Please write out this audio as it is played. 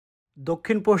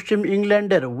দক্ষিণ পশ্চিম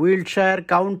ইংল্যান্ডের উইল্টশায়ার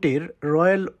কাউন্টির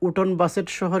রয়্যাল উটন বাসেট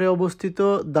শহরে অবস্থিত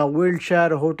the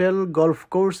Wiltshire hotel golf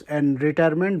course and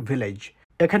retirement village.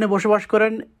 এখানে বসবাস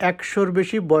করেন 100-র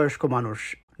বেশি বয়স্ক মানুষ।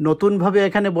 নতুনভাবে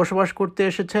এখানে বসবাস করতে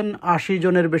এসেছেন 80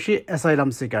 জনের বেশি অ্যাসাইলাম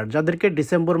সিকার, যাদেরকে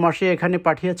ডিসেম্বর মাসে এখানে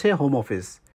পাঠিয়েছে হোম অফিস।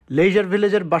 লেজার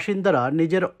ভিলেজের বাসিন্দারা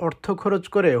নিজের অর্থ খরচ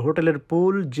করে হোটেলের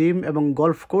পুল, জিম এবং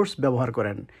গলফ কোর্স ব্যবহার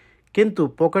করেন, কিন্তু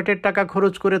পকেটের টাকা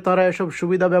খরচ করে তারা এসব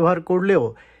সুবিধা ব্যবহার করলেও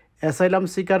অ্যাসাইলাম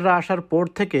সিকাররা আসার পর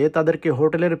থেকে তাদেরকে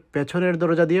হোটেলের পেছনের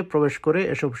দরজা দিয়ে প্রবেশ করে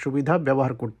এসব সুবিধা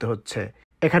ব্যবহার করতে হচ্ছে।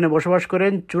 এখানে বসবাস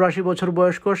করেন 84 বছর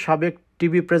বয়স্ক সাবেক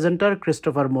টিভি প্রেজেন্টার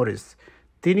ক্রিস্টোফার মরিস।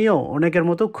 তিনিও অনেকের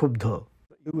মতো ক্ষুব্ধ।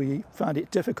 We find it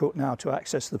difficult now to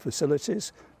access the facilities.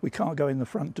 We can't go in the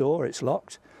front door, it's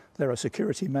locked. There are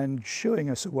security men shooing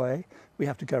us away. We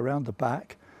have to go around the back,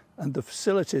 and the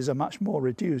facilities are much more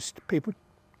reduced. People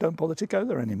don't bother to go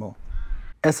there anymore.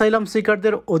 Asylum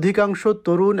সিকারদের অধিকাংশ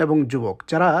তরুণ এবং যুবক,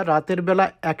 যারা রাতের বেলা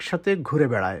একসাথে ঘুরে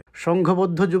বেড়ায়।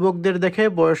 সংঘবদ্ধ যুবকদের দেখে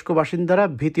বয়স্ক বাসিন্দারা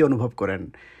ভীতি অনুভব করেন।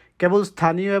 কেবল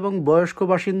স্থানীয় এবং বয়স্ক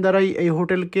বাসিন্দারাই এই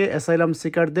হোটেলকে অ্যাসাইলাম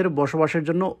সিকারদের বসবাসের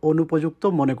জন্য অনুপযুক্ত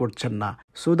মনে করছেন না।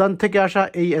 সুদান থেকে আসা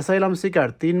এই অ্যাসাইলাম সিকার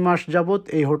 3 মাস যাবৎ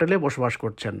এই হোটেলে বসবাস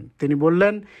করছেন। তিনি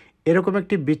বললেন, এরকম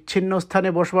একটি বিচ্ছিন্ন স্থানে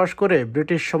বসবাস করে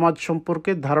ব্রিটিশ সমাজ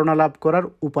সম্পর্কে ধারণা লাভ করার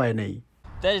উপায় নেই।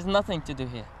 There is nothing to do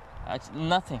here.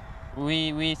 Nothing.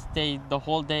 We stay the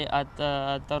whole day at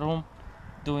the room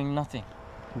doing nothing.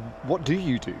 What do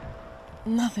you do?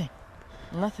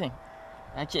 Nothing.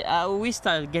 Actually, we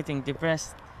started getting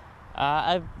depressed.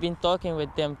 I've been talking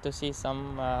with them to see some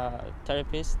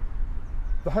therapist.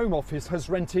 The Home Office has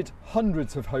rented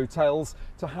hundreds of hotels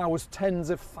to house tens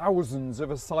of thousands of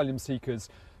asylum seekers,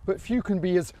 but few can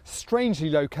be as strangely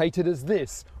located as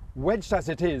this, wedged as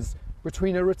it is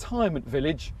between a retirement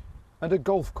village and a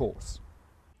golf course.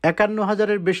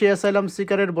 51,000-এর বেশি asylum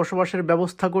সিকারের বসবাসের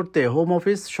ব্যবস্থা করতে home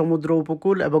office সমুদ্র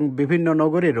উপকূল এবং বিভিন্ন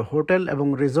নগরীর hotel এবং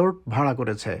রিসোর্ট ভাড়া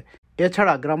করেছে।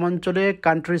 এছাড়া গ্রামাঞ্চলে,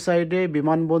 কান্ট্রিসাইডে,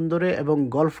 বিমানবন্দরে এবং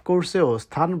গলফ কোর্সেও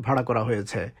স্থান ভাড়া করা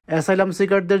হয়েছে। অ্যাসাইলাম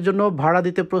সিকারদের জন্য ভাড়া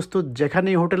দিতে প্রস্তুত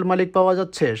যেখানেই হোটেল মালিক পাওয়া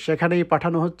যাচ্ছে, সেখানেই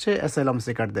পাঠানো হচ্ছে অ্যাসাইলাম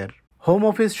সিকারদের। হোম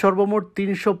অফিস সর্বমোট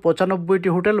 395টি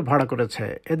হোটেল ভাড়া করেছে।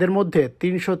 এদের মধ্যে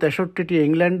 363টি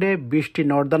ইংল্যান্ডে, 20টি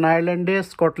নর্দার্ন আয়ারল্যান্ডে,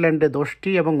 স্কটল্যান্ডে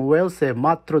 10টি এবং ওয়েলসে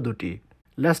মাত্র 2টি।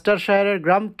 লেস্টারশায়ারের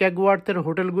গ্রাম ক্যাগওয়ার্থের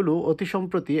হোটেলগুলো অতি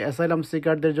সম্প্রতি অ্যাসাইলাম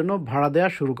সিকারদের জন্য ভাড়া দেওয়া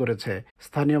শুরু করেছে।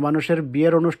 স্থানীয় মানুষের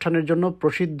বিয়ের অনুষ্ঠানের জন্য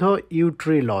প্রসিদ্ধ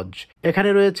ইউট্রি লজ। এখানে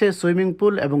রয়েছে সুইমিং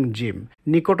পুল এবং জিম।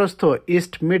 নিকটস্থ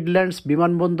ইস্ট মিডল্যান্ডস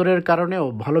বিমানবন্দরের কারণেও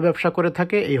ভালো ব্যবসা করে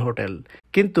থাকে এই হোটেল।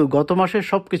 কিন্তু গত মাসে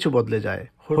সবকিছু বদলে যায়।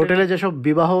 হোটেলে যেসব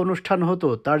বিবাহ অনুষ্ঠান হতো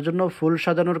তার জন্য ফুল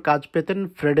সাজানোর কাজ পেতেন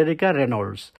ফ্রেডেরিকা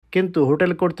রেনল্ডস, কিন্তু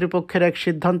হোটেল কর্তৃপক্ষের এক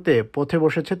সিদ্ধান্তে পথে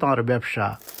বসেছে তাঁর ব্যবসা।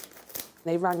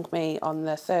 They rang me on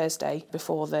the Thursday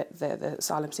before the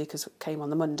asylum seekers came on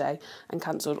the Monday and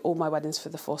cancelled all my weddings for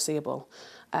the foreseeable.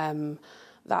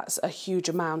 That's a huge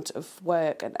amount of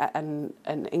work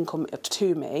and income to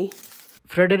me.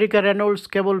 Frederica Reynolds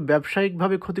কেবল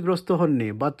ব্যবসায়িকভাবে ক্ষতিগ্রস্ত হননি,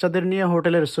 বাচ্চাদের নিয়ে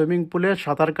হোটেলের swimming পুলে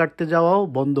সাঁতার কাটতে যাওয়াও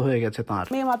বন্ধ হয়ে গেছে তাঁর।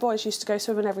 Me and my boys used to go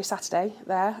swimming every Saturday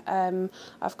there.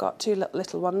 I've got 2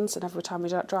 little ones, and every time we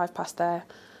drive past there,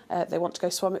 they want to go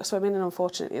swimming, and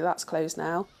unfortunately that's closed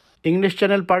now. English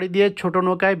channel পাড়ি দিয়ে ছোট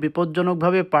নৌকায়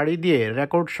বিপজ্জনকভাবে পাড়ি দিয়ে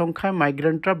record সংখ্যায়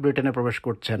মাইগ্রেন্টরা ব্রিটেনে প্রবেশ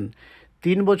করছেন।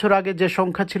 3 বছর আগে যে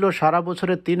সংখ্যা ছিল সারা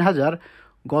বছরে 3000,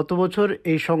 গত বছর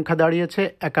এই সংখ্যা দাঁড়িয়েছে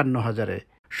 51,000-এ।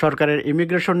 সরকারের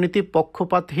ইমিগ্রেশন নীতি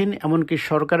পক্ষপাতহীন, এমনকি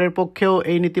সরকারের পক্ষেও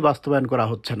এই নীতি বাস্তবায়ন করা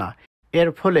হচ্ছে না। এর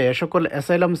ফলে সকল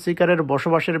অ্যাসাইলাম সিকারের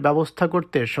বসবাসের ব্যবস্থা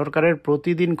করতে সরকারের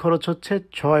প্রতিদিন খরচ হচ্ছে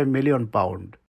 £6 মিলিয়ন।